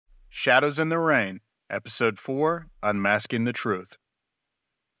Shadows in the Rain, Episode 4, Unmasking the Truth.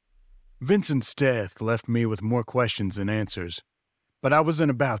 Vincent's death left me with more questions than answers, but I wasn't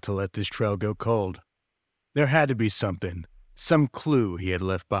about to let this trail go cold. There had to be something, some clue he had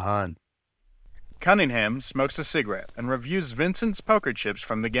left behind. Cunningham smokes a cigarette and reviews Vincent's poker chips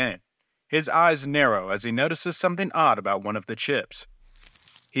from the game. His eyes narrow as he notices something odd about one of the chips.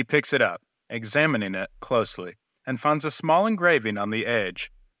 He picks it up, examining it closely, and finds a small engraving on the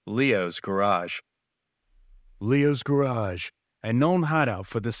edge, Leo's Garage. Leo's Garage, a known hideout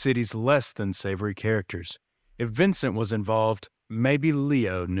for the city's less-than-savory characters. If Vincent was involved, maybe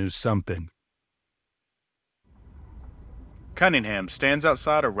Leo knew something. Cunningham stands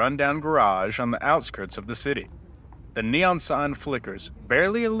outside a rundown garage on the outskirts of the city. The neon sign flickers,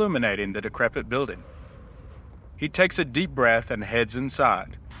 barely illuminating the decrepit building. He takes a deep breath and heads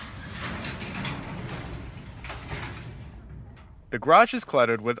inside. The garage is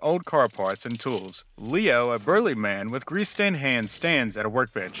cluttered with old car parts and tools. Leo, a burly man with grease-stained hands, stands at a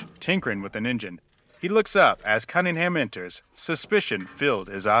workbench, tinkering with an engine. He looks up as Cunningham enters. Suspicion filled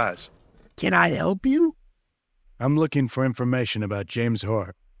his eyes. Can I help you? I'm looking for information about James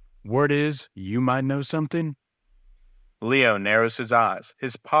Hart. Word is, you might know something? Leo narrows his eyes,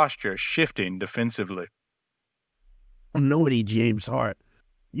 his posture shifting defensively. I don't know any James Hart.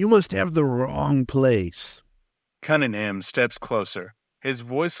 You must have the wrong place. Cunningham steps closer, his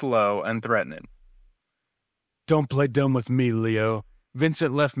voice low and threatening. Don't play dumb with me, Leo.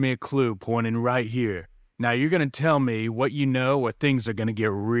 Vincent left me a clue pointing right here. Now you're going to tell me what you know or things are going to get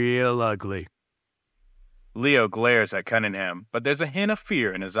real ugly. Leo glares at Cunningham, but there's a hint of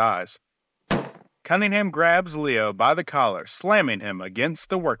fear in his eyes. Cunningham grabs Leo by the collar, slamming him against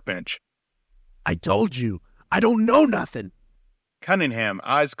the workbench. I told you, I don't know nothing. Cunningham,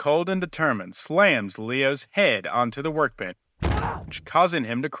 eyes cold and determined, slams Leo's head onto the workbench, causing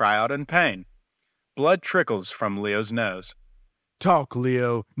him to cry out in pain. Blood trickles from Leo's nose. Talk,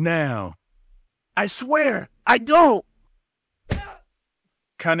 Leo, now. I swear, I don't.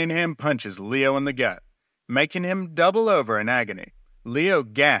 Cunningham punches Leo in the gut, making him double over in agony. Leo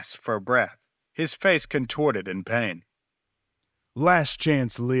gasps for breath, his face contorted in pain. Last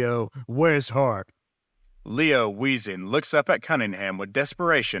chance, Leo. Where's Hart? Leo, wheezing, looks up at Cunningham with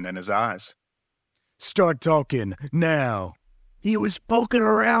desperation in his eyes. Start talking, now. He was poking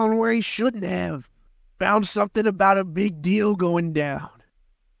around where he shouldn't have. Found something about a big deal going down.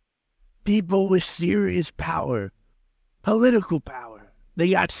 People with serious power. Political power. They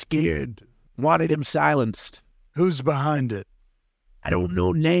got scared. Wanted him silenced. Who's behind it? I don't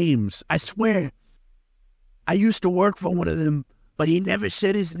know names, I swear. I used to work for one of them, but he never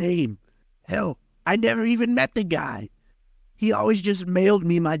said his name. Hell, I never even met the guy. He always just mailed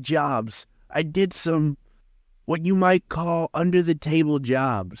me my jobs. I did some, what you might call under-the-table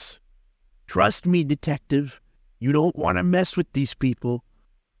jobs. Trust me, detective, you don't want to mess with these people.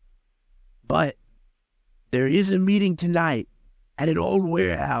 But there is a meeting tonight at an old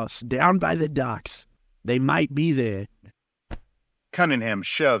warehouse down by the docks. They might be there. Cunningham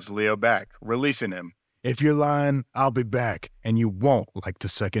shoves Leo back, releasing him. If you're lying, I'll be back, and you won't like the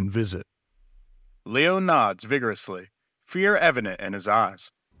second visit. Leo nods vigorously, fear evident in his eyes.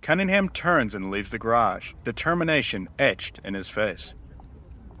 Cunningham turns and leaves the garage, determination etched in his face.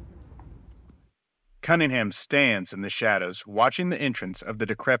 Cunningham stands in the shadows, watching the entrance of the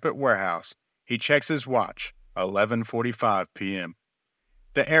decrepit warehouse. He checks his watch, 11:45 p.m.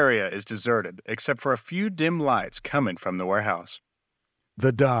 The area is deserted, except for a few dim lights coming from the warehouse.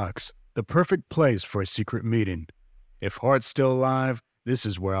 The docks, the perfect place for a secret meeting. If Hart's still alive, this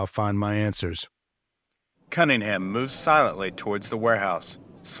is where I'll find my answers. Cunningham moves silently towards the warehouse,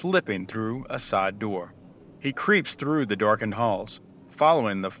 slipping through a side door. He creeps through the darkened halls,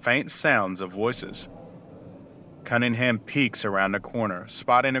 following the faint sounds of voices. Cunningham peeks around a corner,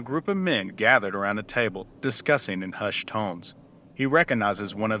 spotting a group of men gathered around a table, discussing in hushed tones. He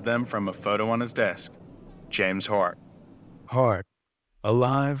recognizes one of them from a photo on his desk. James Hart. Hart,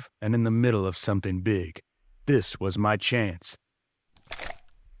 alive and in the middle of something big. This was my chance.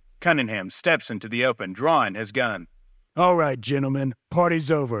 Cunningham steps into the open, drawing his gun. All right, gentlemen, party's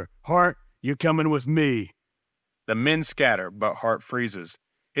over. Hart, you're coming with me. The men scatter, but Hart freezes,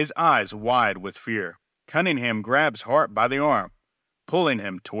 his eyes wide with fear. Cunningham grabs Hart by the arm, pulling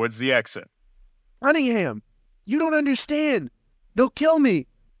him towards the exit. Cunningham, you don't understand. They'll kill me.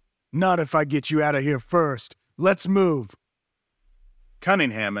 Not if I get you out of here first. Let's move.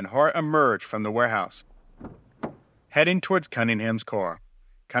 Cunningham and Hart emerge from the warehouse, heading towards Cunningham's car.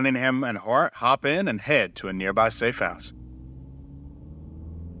 Cunningham and Hart hop in and head to a nearby safe house.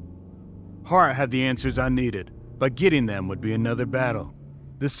 Hart had the answers I needed, but getting them would be another battle.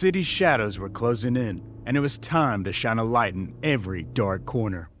 The city's shadows were closing in, and it was time to shine a light in every dark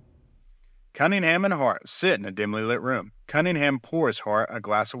corner. Cunningham and Hart sit in a dimly lit room. Cunningham pours Hart a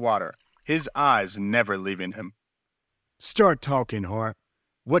glass of water, his eyes never leaving him. Start talking, Hart.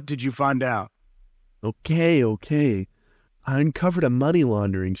 What did you find out? Okay. I uncovered a money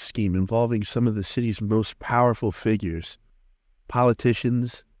laundering scheme involving some of the city's most powerful figures.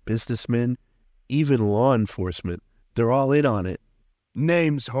 Politicians, businessmen, even law enforcement. They're all in on it.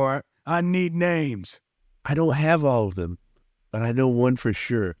 Names, Hart. I need names. I don't have all of them, but I know one for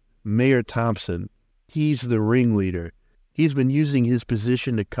sure. Mayor Thompson. He's the ringleader. He's been using his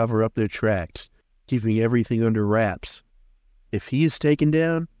position to cover up their tracks, keeping everything under wraps. If he is taken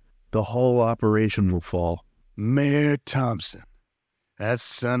down, the whole operation will fall. Mayor Thompson. That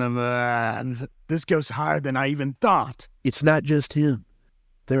son of a... This goes higher than I even thought. It's not just him.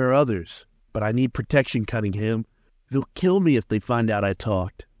 There are others, but I need protection, Cunningham. They'll kill me if they find out I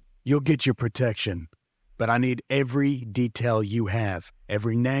talked. You'll get your protection, but I need every detail you have,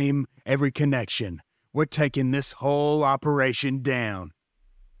 every name, every connection. We're taking this whole operation down.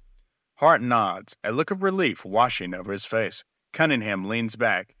 Hart nods, a look of relief washing over his face. Cunningham leans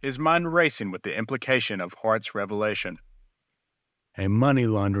back, his mind racing with the implication of Hart's revelation. A money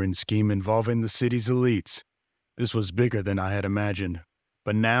laundering scheme involving the city's elites. This was bigger than I had imagined.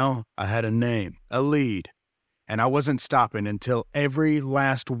 But now I had a name, a lead, and I wasn't stopping until every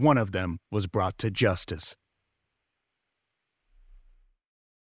last one of them was brought to justice.